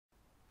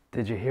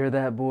Did you hear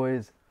that,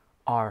 boys?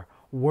 Our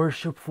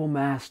worshipful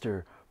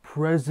master,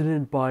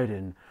 President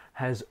Biden,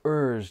 has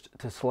urged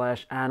to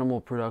slash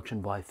animal production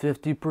by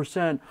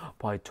 50%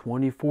 by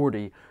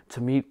 2040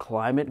 to meet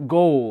climate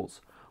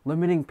goals,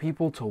 limiting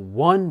people to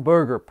one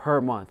burger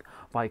per month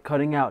by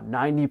cutting out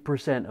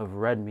 90% of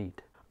red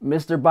meat.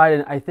 Mr.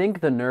 Biden, I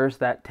think the nurse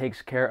that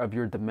takes care of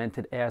your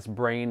demented ass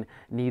brain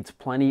needs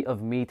plenty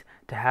of meat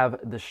to have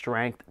the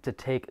strength to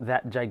take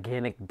that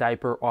gigantic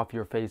diaper off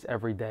your face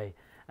every day.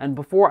 And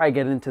before I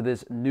get into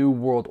this New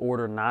World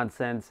Order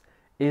nonsense,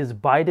 is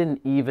Biden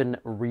even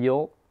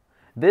real?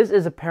 This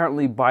is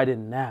apparently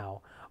Biden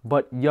now,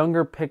 but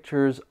younger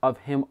pictures of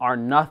him are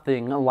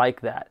nothing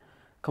like that.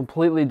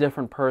 Completely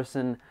different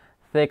person,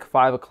 thick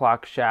 5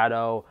 o'clock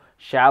shadow,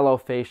 shallow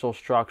facial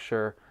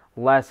structure,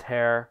 less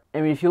hair.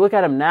 I mean, if you look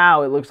at him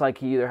now, it looks like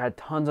he either had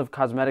tons of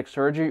cosmetic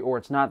surgery or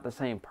it's not the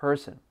same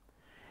person.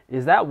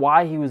 Is that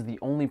why he was the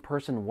only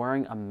person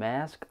wearing a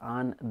mask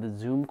on the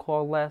Zoom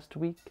call last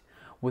week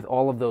with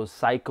all of those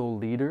psycho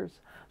leaders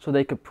so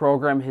they could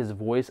program his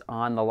voice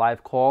on the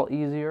live call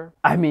easier?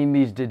 I mean,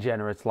 these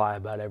degenerates lie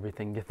about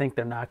everything. You think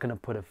they're not going to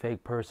put a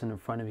fake person in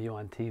front of you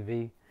on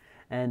TV?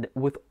 And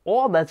with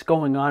all that's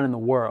going on in the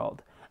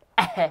world,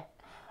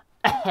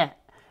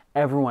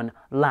 everyone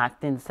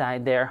locked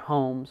inside their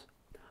homes,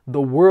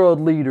 the world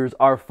leaders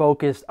are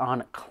focused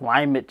on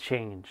climate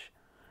change.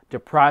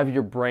 Deprive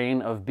your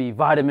brain of B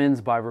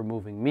vitamins by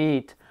removing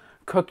meat.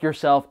 Cook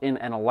yourself in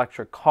an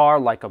electric car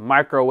like a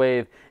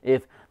microwave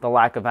if the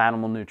lack of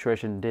animal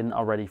nutrition didn't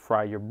already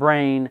fry your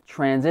brain.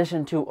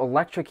 Transition to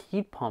electric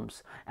heat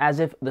pumps as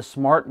if the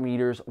smart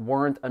meters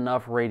weren't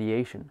enough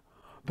radiation.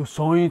 The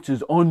science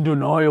is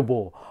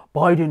undeniable.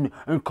 Biden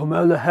and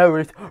Kamala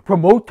Harris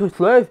promote to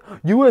slash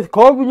U.S.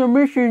 carbon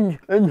emissions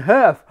in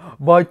half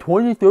by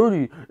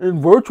 2030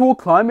 in virtual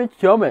climate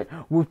summit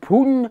with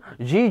Putin,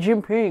 Xi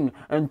Jinping,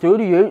 and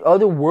 38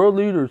 other world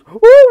leaders.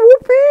 Oh,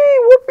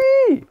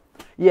 whoopee, whoopee!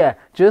 Yeah,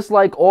 just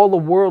like all the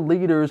world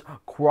leaders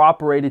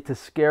cooperated to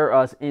scare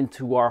us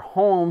into our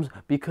homes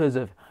because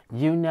of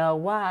you know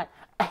what.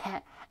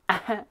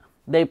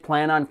 They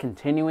plan on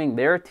continuing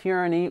their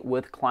tyranny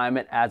with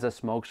climate as a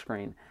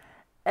smokescreen.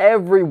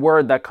 Every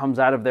word that comes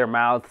out of their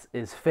mouths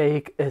is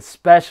fake,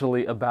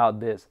 especially about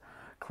this.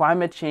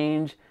 Climate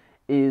change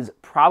is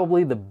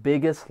probably the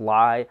biggest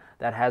lie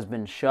that has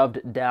been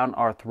shoved down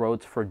our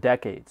throats for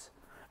decades.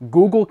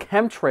 Google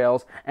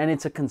chemtrails and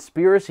it's a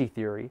conspiracy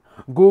theory.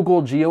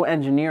 Google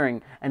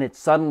geoengineering and it's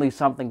suddenly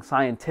something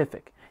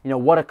scientific. You know,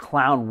 what a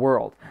clown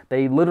world.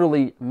 They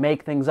literally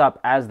make things up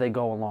as they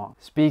go along.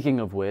 Speaking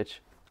of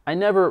which, I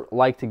never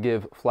like to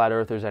give flat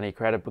earthers any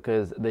credit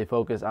because they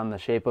focus on the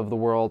shape of the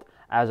world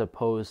as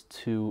opposed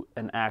to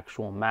an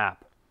actual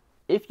map.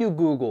 If you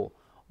Google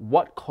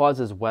what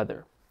causes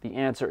weather, the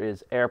answer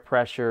is air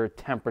pressure,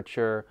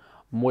 temperature,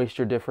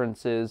 moisture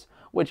differences,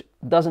 which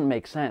doesn't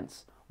make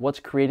sense.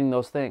 What's creating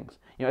those things?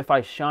 You know, if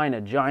I shine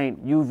a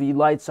giant UV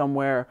light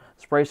somewhere,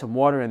 spray some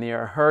water in the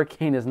air, a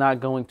hurricane is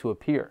not going to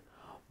appear.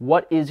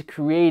 What is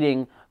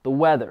creating the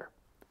weather?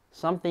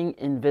 Something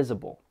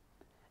invisible.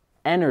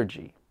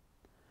 Energy.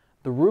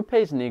 The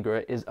Rupes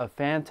Negra is a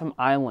phantom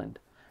island,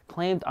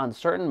 claimed on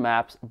certain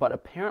maps but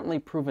apparently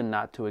proven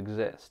not to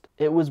exist.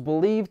 It was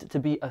believed to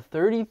be a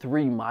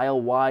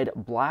 33-mile-wide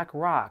black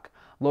rock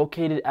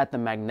located at the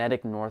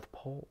magnetic North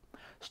Pole.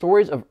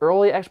 Stories of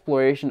early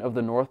exploration of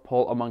the North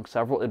Pole among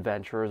several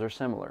adventurers are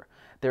similar.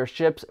 Their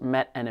ships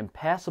met an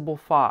impassable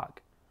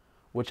fog,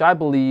 which I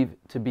believe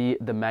to be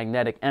the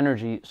magnetic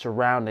energy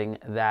surrounding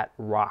that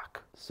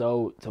rock.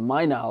 So, to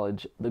my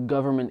knowledge, the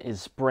government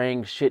is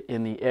spraying shit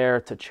in the air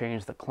to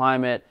change the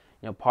climate.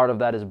 You know, part of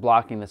that is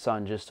blocking the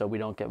sun just so we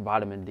don't get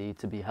vitamin D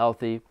to be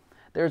healthy.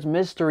 There's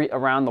mystery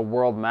around the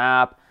world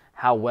map,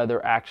 how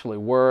weather actually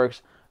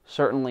works,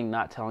 certainly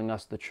not telling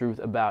us the truth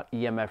about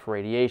EMF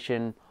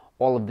radiation,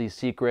 all of these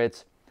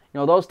secrets. You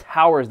know, those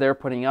towers they're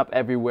putting up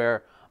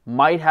everywhere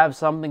might have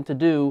something to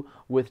do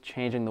with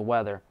changing the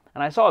weather.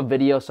 And I saw a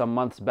video some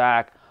months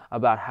back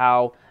about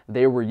how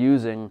they were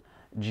using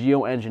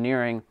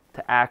geoengineering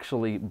to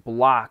actually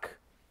block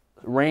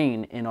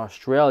rain in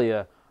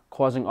Australia,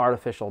 causing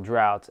artificial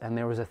droughts. And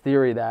there was a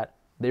theory that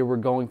they were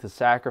going to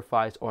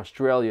sacrifice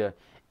Australia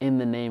in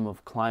the name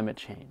of climate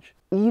change.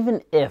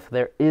 Even if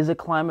there is a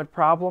climate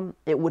problem,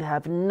 it would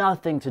have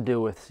nothing to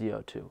do with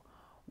CO2.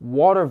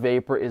 Water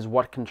vapor is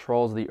what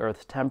controls the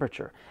Earth's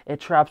temperature. It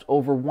traps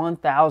over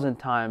 1,000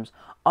 times,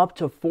 up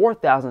to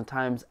 4,000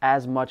 times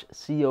as much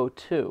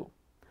CO2.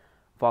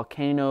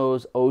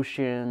 Volcanoes,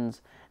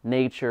 oceans,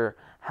 nature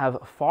have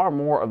far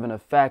more of an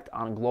effect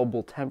on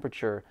global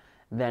temperature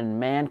than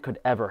man could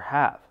ever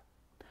have.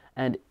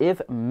 And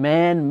if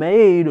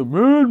man-made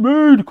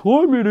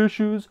climate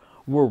issues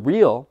were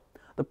real,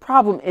 the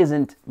problem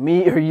isn't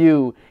me or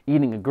you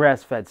eating a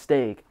grass-fed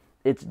steak.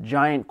 It's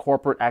giant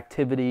corporate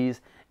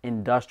activities,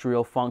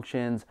 industrial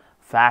functions,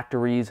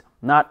 factories,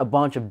 not a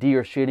bunch of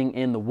deer shitting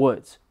in the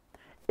woods.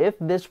 If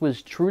this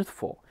was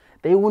truthful,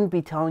 they wouldn't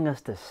be telling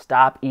us to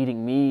stop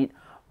eating meat,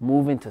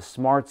 move into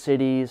smart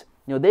cities,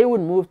 They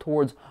would move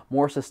towards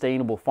more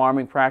sustainable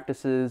farming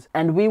practices,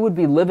 and we would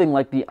be living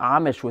like the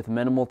Amish with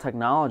minimal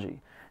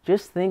technology.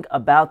 Just think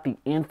about the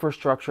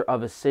infrastructure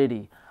of a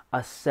city,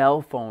 a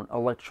cell phone,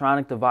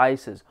 electronic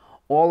devices.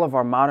 All of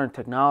our modern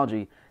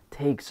technology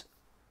takes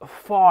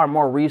far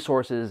more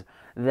resources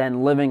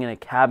than living in a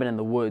cabin in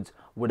the woods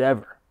would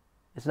ever.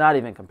 It's not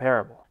even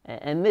comparable.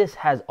 And this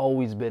has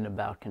always been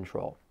about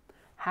control.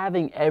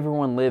 Having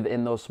everyone live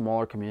in those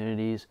smaller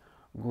communities,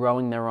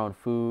 growing their own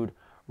food,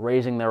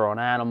 raising their own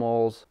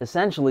animals,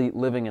 essentially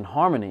living in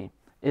harmony,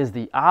 is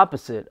the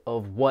opposite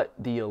of what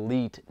the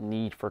elite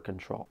need for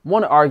control.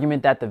 One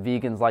argument that the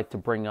vegans like to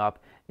bring up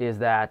is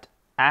that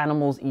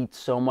animals eat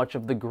so much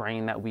of the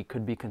grain that we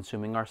could be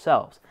consuming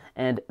ourselves,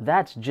 and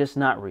that's just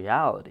not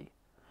reality.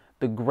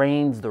 The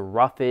grains, the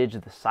roughage,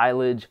 the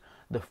silage,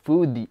 the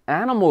food the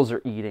animals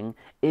are eating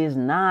is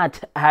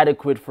not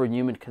adequate for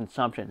human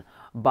consumption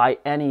by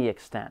any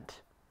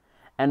extent.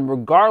 And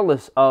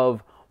regardless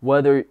of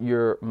whether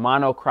you're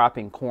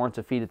monocropping corn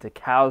to feed it to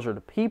cows or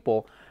to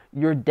people,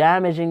 you're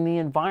damaging the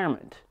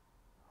environment.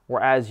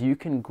 Whereas you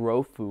can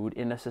grow food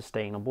in a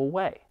sustainable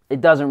way.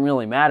 It doesn't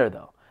really matter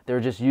though. They're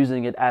just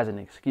using it as an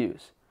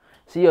excuse.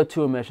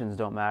 CO2 emissions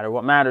don't matter.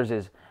 What matters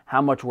is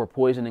how much we're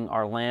poisoning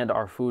our land,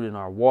 our food, and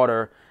our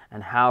water,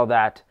 and how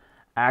that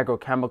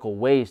agrochemical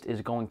waste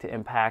is going to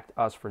impact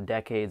us for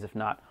decades, if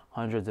not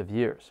hundreds of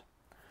years.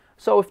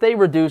 So if they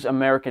reduce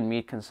American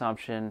meat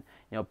consumption,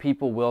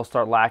 people will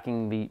start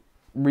lacking the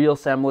real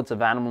semblance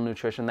of animal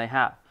nutrition they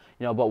have.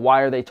 But why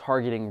are they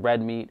targeting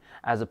red meat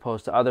as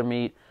opposed to other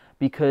meat?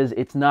 Because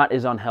it's not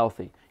as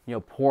unhealthy.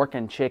 Pork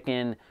and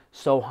chicken,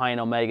 so high in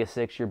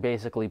omega-6, you're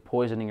basically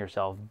poisoning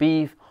yourself.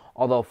 Beef,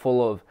 although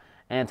full of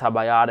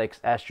antibiotics,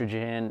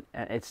 estrogen,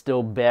 and it's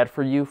still bad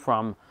for you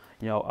from,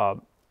 a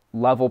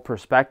level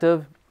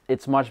perspective,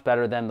 it's much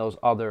better than those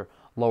other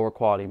lower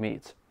quality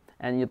meats.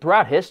 And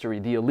throughout history,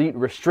 the elite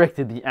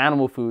restricted the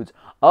animal foods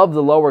of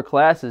the lower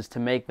classes to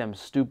make them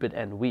stupid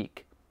and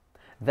weak.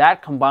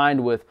 That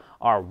combined with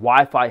our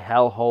Wi-Fi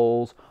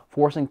hellholes,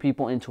 forcing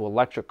people into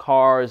electric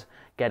cars,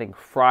 getting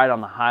fried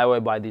on the highway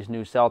by these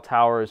new cell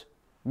towers,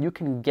 you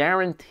can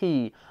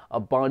guarantee a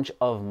bunch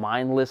of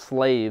mindless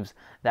slaves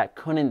that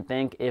couldn't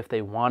think if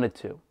they wanted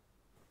to.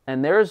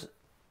 And there's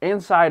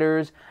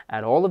insiders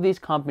at all of these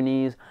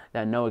companies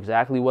that know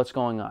exactly what's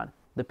going on.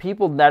 The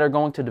people that are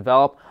going to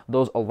develop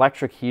those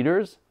electric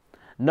heaters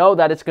know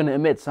that it's going to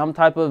emit some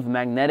type of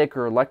magnetic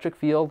or electric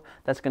field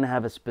that's going to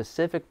have a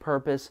specific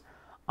purpose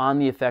on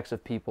the effects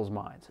of people's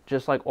minds,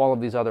 just like all of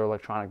these other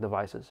electronic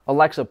devices.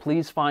 Alexa,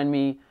 please find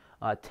me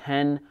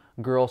 10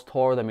 girls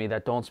taller than me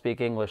that don't speak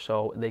English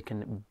so they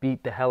can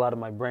beat the hell out of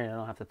my brain. I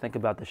don't have to think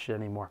about this shit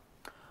anymore.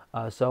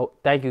 So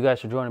thank you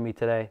guys for joining me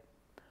today.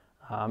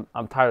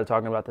 I'm tired of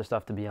talking about this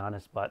stuff, to be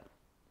honest, but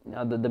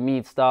the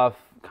meat stuff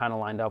kind of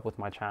lined up with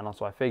my channel,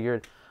 so I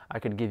figured I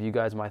could give you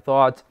guys my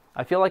thoughts.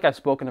 I feel like I've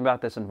spoken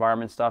about this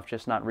environment stuff,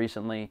 just not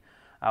recently.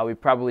 We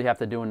probably have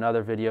to do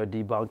another video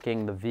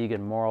debunking the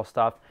vegan moral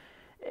stuff.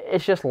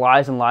 It's just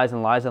lies and lies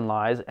and lies and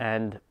lies,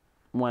 and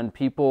when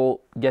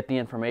people get the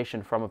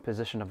information from a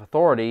position of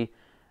authority,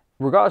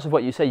 regardless of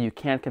what you say, you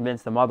can't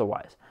convince them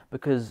otherwise,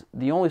 because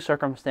the only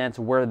circumstance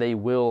where they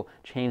will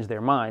change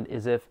their mind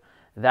is if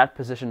that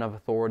position of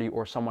authority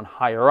or someone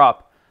higher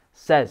up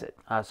says it.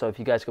 So if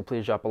you guys could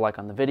please drop a like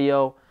on the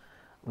video,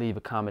 leave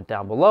a comment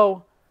down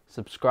below,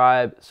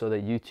 subscribe so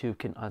that YouTube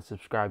can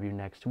unsubscribe you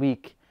next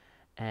week,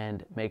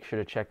 and make sure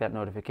to check that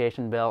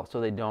notification bell so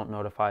they don't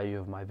notify you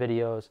of my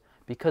videos.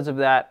 Because of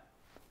that,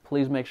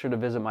 please make sure to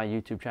visit my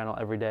YouTube channel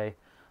every day.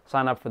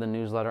 Sign up for the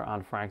newsletter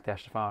on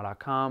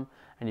frank-stefano.com,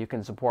 and you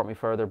can support me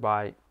further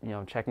by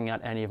checking out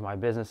any of my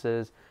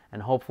businesses,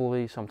 and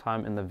hopefully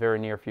sometime in the very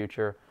near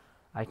future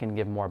I can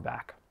give more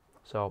back.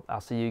 So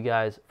I'll see you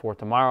guys for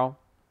tomorrow.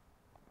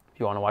 If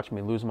you want to watch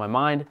me lose my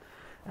mind,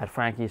 at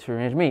Frankie's Free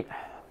Range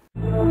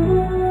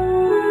Meat.